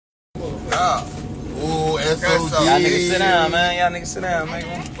Ooh, SOD. Y'all niggas sit down, man. Y'all niggas sit down,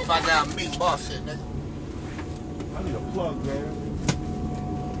 man. Find out meat boss shit, nigga. I need a plug, man.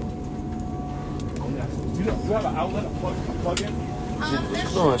 You have an outlet, a plug in?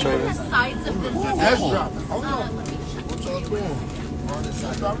 There's doing, Travis? the sides of this. That's dropping. Hold on. Let me check. What y'all doing? On this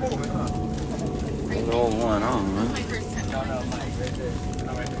side. Start moving, huh? Roll one on, man. My first time.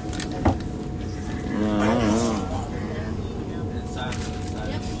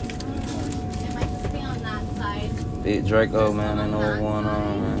 It might just be on that side. Big Draco, man. I know what's going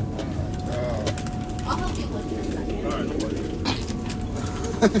on, man. I'll help you look in a second.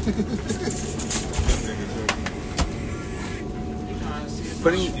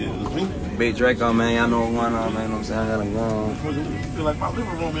 Big Draco, man. Y'all know what's going on, man. You know what I'm saying? I gotta go. Feel like my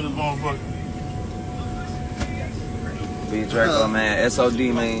living room in this motherfucker. Big Draco, man. SOD,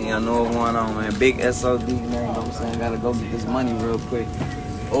 man. Y'all know what's going on, man. Big SOD, man. You know what I'm saying? Gotta go get this money real quick.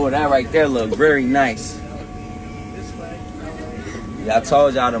 Oh, that right there look very nice. Yeah, I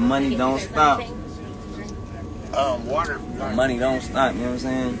told y'all the money don't stop. Water. The money don't stop, you know what I'm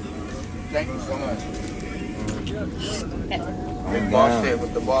saying? Thank you so much. I'm Big boss down. shit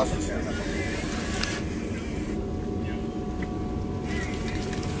with the bosses.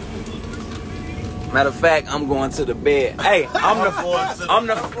 Matter of fact, I'm going to the bed. Hey, I'm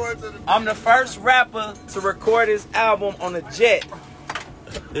the first rapper to record his album on a jet.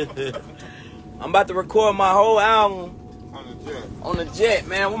 I'm about to record my whole album on the jet,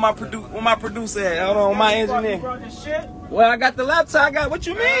 man. Where my producer at? Hold on, my engineer. Well, I got the laptop. I got what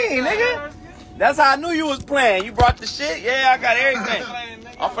you mean, nigga? That's how I knew you was playing. You brought the shit? Yeah, I got everything.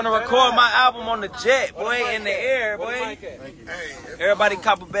 I'm finna record my album on the jet, boy, in the air, boy. Everybody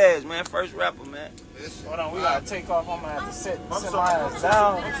cop a badge, man. First rapper, man. Hold on, we gotta take off. I'm gonna have to sit my ass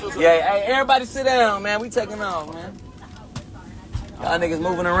down. Yeah, hey, everybody sit down, man. We taking off, man. Y'all niggas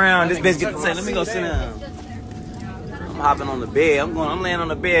moving around. This bitch get to say, let me go sit down. I'm hopping on the bed. I'm laying on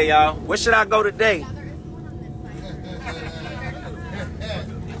the bed, y'all. Where should I go today?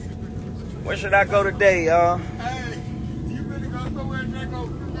 Where should I go today, y'all?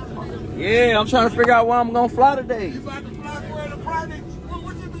 Yeah, I'm trying to figure out where I'm gonna fly today. You about to fly for the project?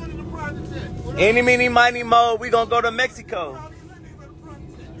 What you doing in the project then? Any, meeny, miny, mo, we gonna go to Mexico.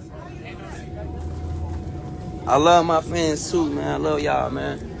 I love my fans too, man. I love y'all,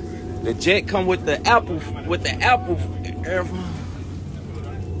 man. The jet come with the apple.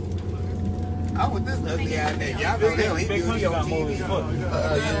 I with this ugly ass nigga. Y'all know him. He do it on TV.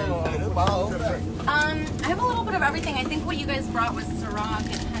 I have a little bit of everything. I think what you guys brought was Ciroc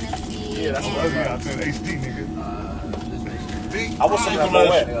and Hennessy. Yeah, that's what ugly out there. HD, nigga. I was saying from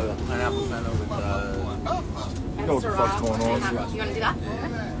wet. Pineapple fanta with You know what the fuck's going on. You want to do that?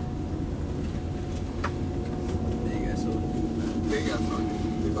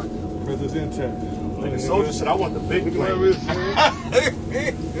 President Soulja said, I want the big plane.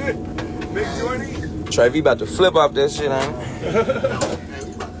 Big Jordy. Trey V about to flip off that shit, huh?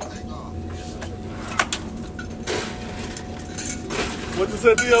 What you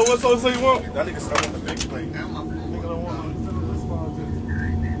said, Dio? What Soulja say you want? That nigga said, I want the big plane. Nigga don't want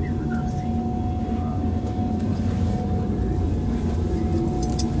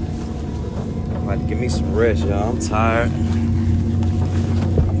I'm about to give me some rest, y'all. I'm tired.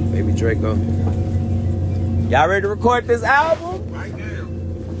 Baby Draco. Y'all ready to record this album? Right now.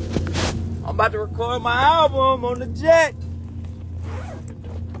 I'm about to record my album on the jet.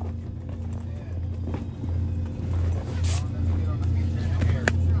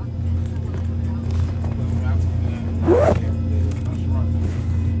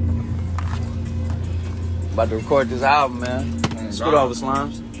 About to record this album, man. Scoot over,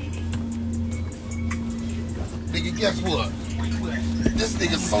 Slimes. Nigga, guess what? This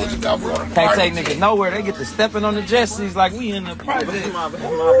nigga Soulja got brought a Can't party take niggas nowhere. They get to stepping on the jet seats like we in the private. my bad.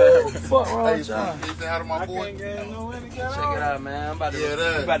 What the fuck wrong with y'all? Get that out of my boy. Check it out, man. I'm about to, Yeah,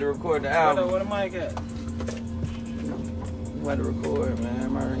 that. we about to record the album. Where the mic at? We about to record,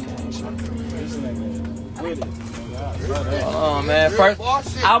 man. My ring ain't shit. This nigga with it. Hold on, man. First,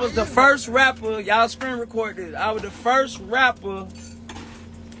 I was the first rapper. Y'all screen record this. I was the first rapper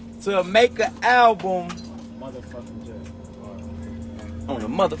to make an album Motherfucking jet. on a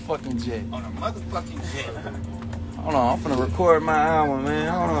motherfucking jet. On a motherfucking jet. Hold on, I'm finna record my album, man.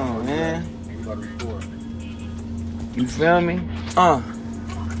 Hold on, man. You gotta record. You feel me?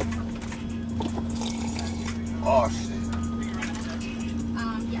 Oh, shit.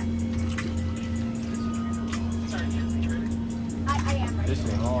 Yes. I am ready. This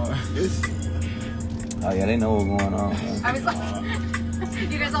shit hard. This. Oh yeah, they know what's going on. Man. I was like,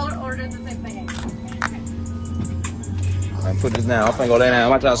 you guys all ordered the same thing. I I put this down. I'm finna go lay down.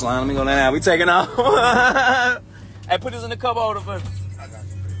 Watch out, slime. Let me go lay down. We taking off. Hey, put this in the cup holder first.